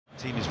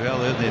Team as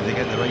well, aren't they? They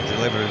get the right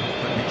delivery,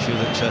 but make sure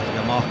that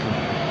they mark them.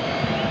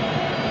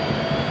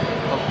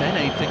 Oh,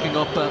 Bene picking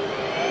up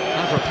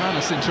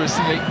Mavropanos,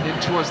 interestingly, in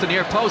towards the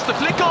near post. The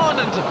flick on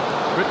and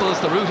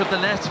ripples the root of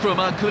the net from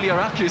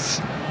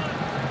Kouliarakis.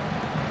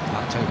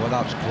 I'll tell you what,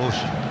 that was close.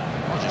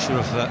 I wasn't sure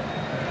if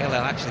Keller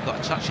actually got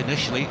a touch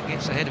initially.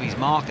 Gets ahead of his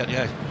marker,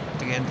 yeah,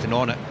 to get anything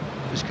on it.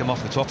 Just come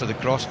off the top of the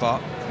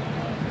crossbar.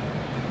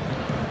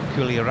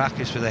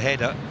 Kouliarakis for the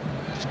header.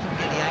 Just couldn't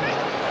get the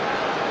angle.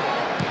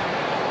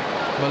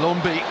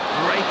 Malumbi,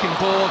 breaking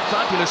ball,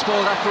 fabulous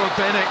ball that for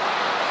Bene.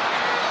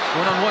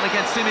 One-on-one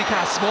against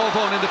Tsimikas, small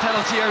ball in the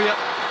penalty area.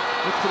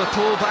 Look for the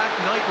pull back,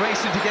 Knight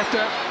racing to get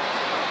there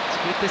to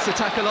keep this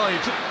attack alive.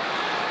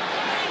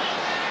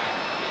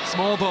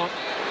 Small ball.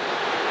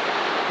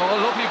 Oh,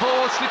 lovely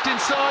ball, slipped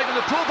inside and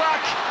the pull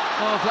back.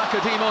 Oh,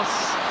 Vlachodimos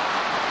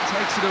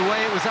takes it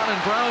away. It was Alan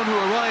Brown who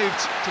arrived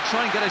to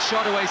try and get a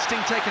shot away.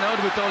 Sting taken out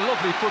of it though.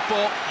 Lovely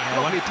football,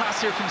 lovely pass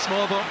here from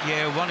Smallbone.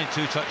 Yeah, 1 and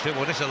 2 touch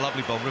football. This is a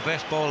lovely ball.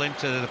 Reverse ball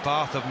into the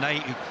path of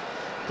Knight, who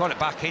got it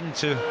back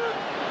into.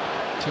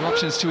 Two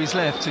options to his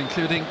left,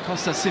 including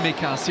Kostas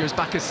Tsimikas. Here's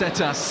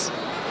Bakasetas.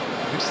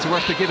 Looks to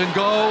work the give and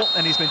go,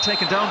 and he's been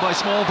taken down by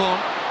Smallbone.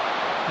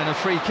 And a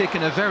free kick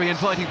in a very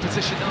inviting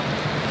position now.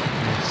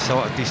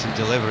 Sort of decent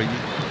delivery.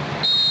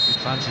 You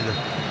fancy the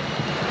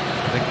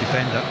big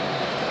defender.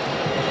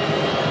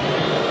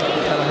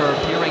 Kelleher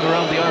peering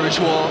around the Irish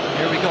wall.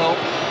 Here we go.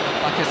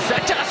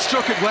 Bakasetas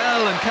struck it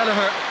well, and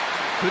Kelleher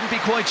couldn't be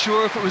quite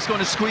sure if it was going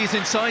to squeeze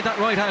inside that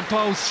right-hand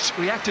post.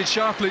 Reacted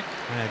sharply.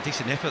 Yeah,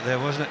 decent effort there,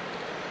 wasn't it?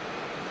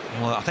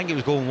 Well, I think it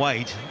was going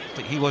wide,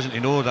 but he wasn't to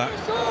know that.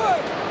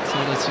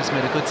 Solis just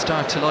made a good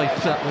start to life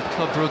with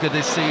Club Brugge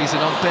this season.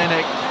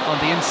 Bene on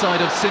the inside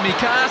of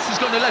Tsimikas is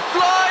going to let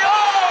fly.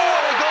 Oh,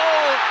 a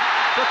goal!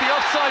 But the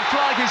offside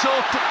flag is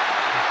up.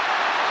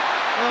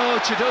 Oh,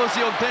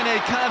 Chiedozie Bene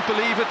can't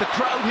believe it. The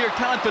crowd here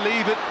can't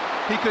believe it.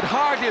 He could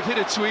hardly have hit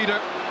it sweeter.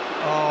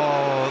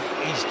 Oh,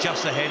 he's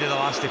just ahead of the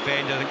last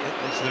defender. I think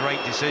it's the right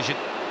decision.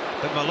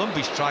 But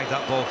Malumbi's tried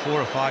that ball 4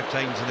 or 5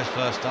 times in this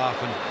first half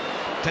and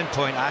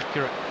pinpoint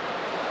accurate.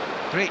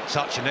 Great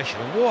touch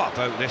initially. What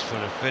about this for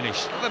a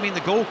finish? I mean,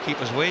 the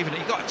goalkeeper's waving it.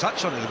 He got a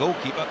touch on it, the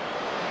goalkeeper.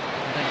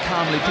 And then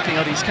calmly picking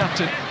out his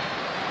captain.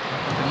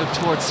 He looked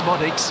towards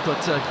Smodics,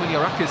 but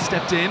Kouliarakis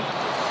stepped in.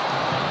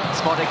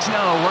 Smodics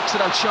now works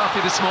it out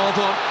sharply to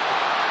Smallbone.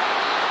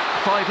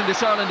 5 in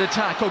this Ireland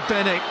attack.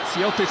 Bene.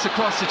 Siopis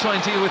across to try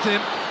and deal with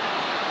him.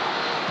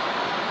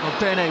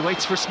 Bene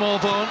waits for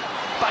Smallbone.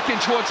 Back in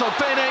towards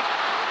Bene.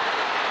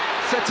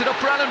 Sets it up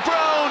for Alan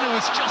Brown, who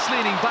was just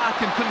leaning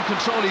back and couldn't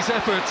control his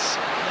efforts.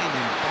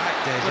 Leaning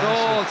back there. But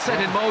all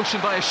set in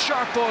motion by a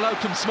sharp ball out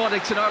from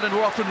Smodics, and Ireland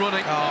were off and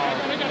running.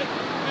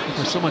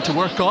 For someone to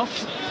work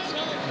off.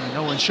 And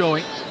no one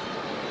showing.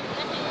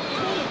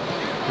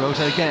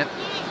 Rota again.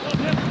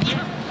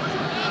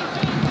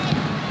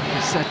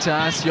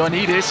 Setas,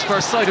 Ioannidis,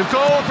 first sight of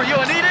goal for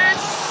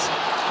Ioannidis.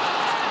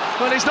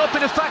 Well, he's not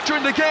been a factor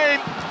in the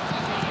game,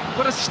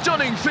 but a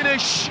stunning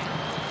finish.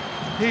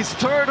 His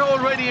third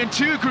already in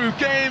 2 group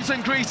games,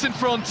 and Greece in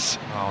front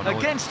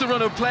against the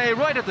run of play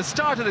right at the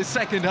start of the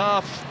second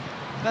half.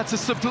 That's a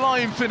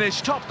sublime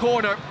finish, top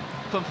corner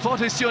from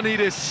Fotis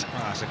Ioannidis. Oh,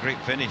 that's a great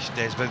finish,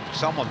 Des, but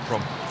someone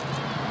from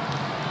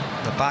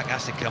the back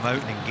has to come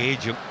out and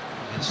engage him.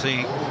 You can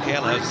see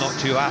Kelleher's not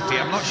too happy.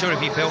 I'm not sure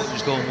if he felt it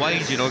was going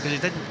wide, you know, because he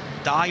didn't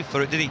dive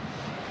for it, did he?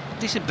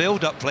 Decent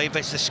build-up play, but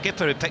it's the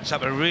skipper who picks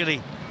up a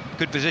really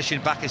good position.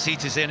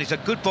 Bakasetas there, and it's a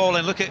good ball,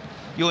 and look at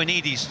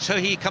Ioannidis. So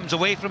he comes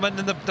away from it,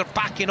 and then they're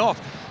backing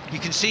off. You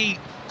can see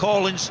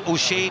Collins,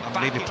 O'Shea,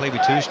 maybe play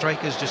with 2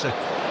 strikers just to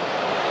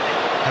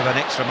have an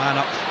extra man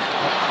up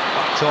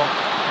top.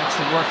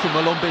 Excellent work from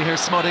Malumbi here.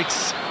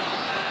 Smodics.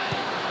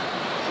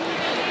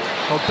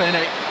 Bene.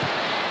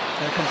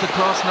 There comes the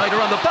cross. Knight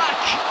around the back.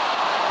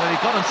 Well, he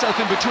got himself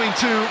in between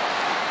 2.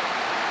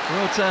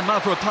 Rota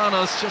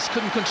Mavropanos just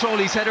couldn't control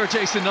his header,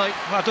 Jason Knight.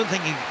 Well, I don't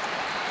think he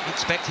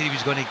expected he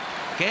was going to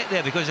get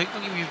there, because it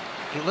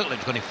looked like he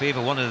was going to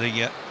favour one of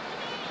the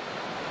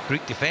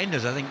Greek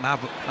defenders. I think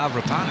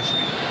Mavropanos.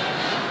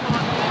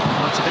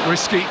 That's a bit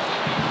risky.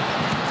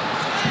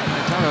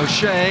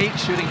 O'Shea,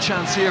 shooting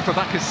chance here for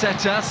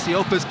Bakasetas. The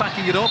Opa's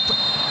backing it up.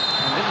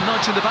 A little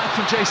nudge in the back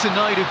from Jason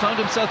Knight, who found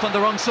himself on the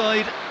wrong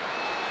side.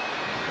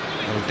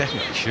 He'll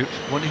definitely shoot,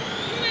 won't he?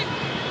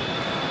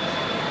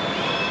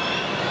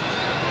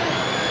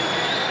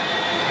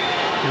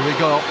 Here we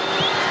go.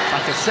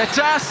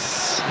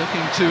 Bakasetas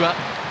looking to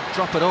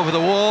drop it over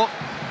the wall.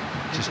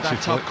 Just that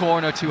top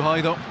corner, too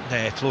high though.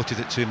 Yeah, floated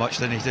it too much,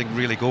 then he didn't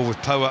really go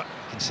with power.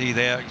 You can see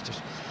there, he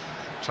just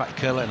tried to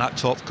kill it in that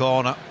top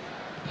corner.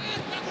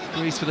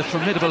 Greece with a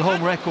formidable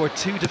home record,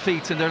 2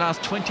 defeats in their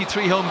last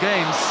 23 home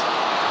games.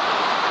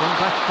 Going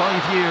back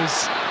 5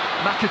 years.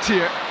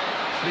 McAteer,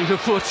 fleet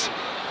of foot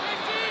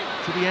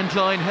to the end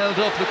line, held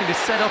up, looking to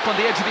set up on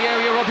the edge of the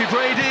area. Robbie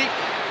Brady.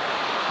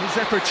 His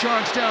effort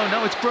charged down,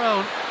 now it's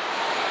Brown.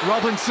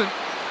 Robinson,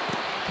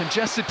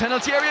 congested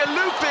penalty area,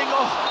 looping,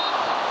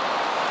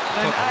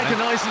 and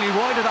agonisingly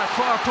wide of that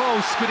far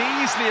post. Could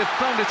easily have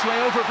found its way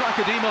over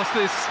Vlachodimos,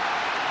 this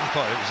I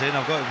thought it was in.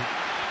 I've got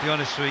to be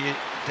honest with you,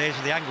 Des,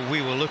 the angle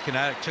we were looking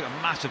at, it took a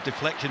massive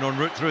deflection en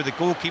route through. The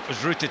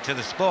goalkeeper's routed to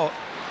the spot,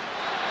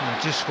 and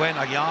it just went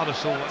a yard or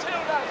so.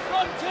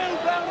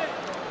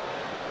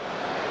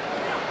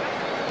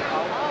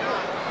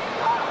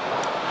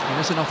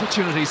 There's an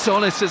opportunity.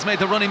 Solis has made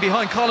the running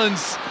behind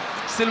Collins.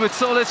 Still with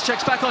Solis,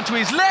 checks back onto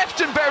his left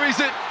and buries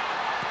it.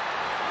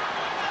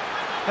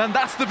 And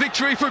that's the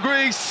victory for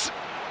Greece.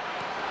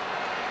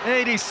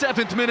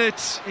 87th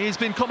minute. He's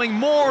been coming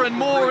more and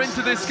more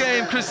into this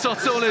game,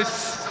 Christos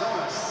Solis.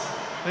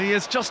 He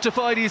has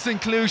justified his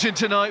inclusion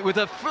tonight with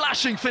a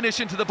flashing finish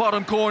into the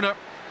bottom corner.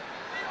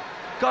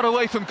 Got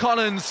away from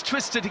Collins,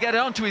 twisted to get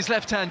onto his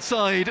left-hand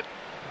side.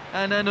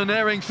 And an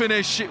unerring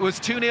finish. It was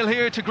 2-0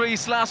 here to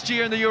Greece last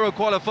year in the Euro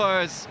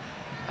qualifiers.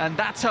 And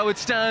that's how it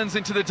stands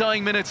into the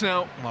dying minutes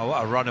now. Well,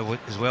 what a runner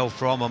as well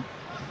from him.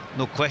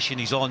 No question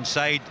he's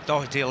onside.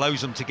 Doherty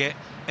allows him to get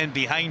in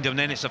behind him.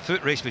 Then it's a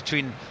foot race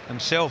between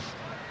himself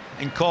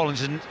and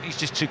Collins. And he's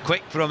just too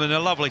quick for him. And a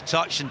lovely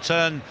touch and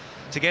turn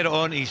to get it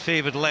on his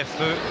favoured left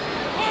foot.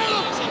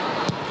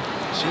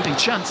 Shooting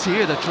chance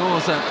here that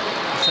draws a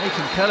save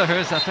from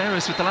Kelleher.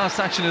 Zaferis with the last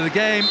action of the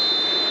game.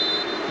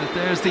 But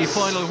there's the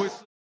final whistle.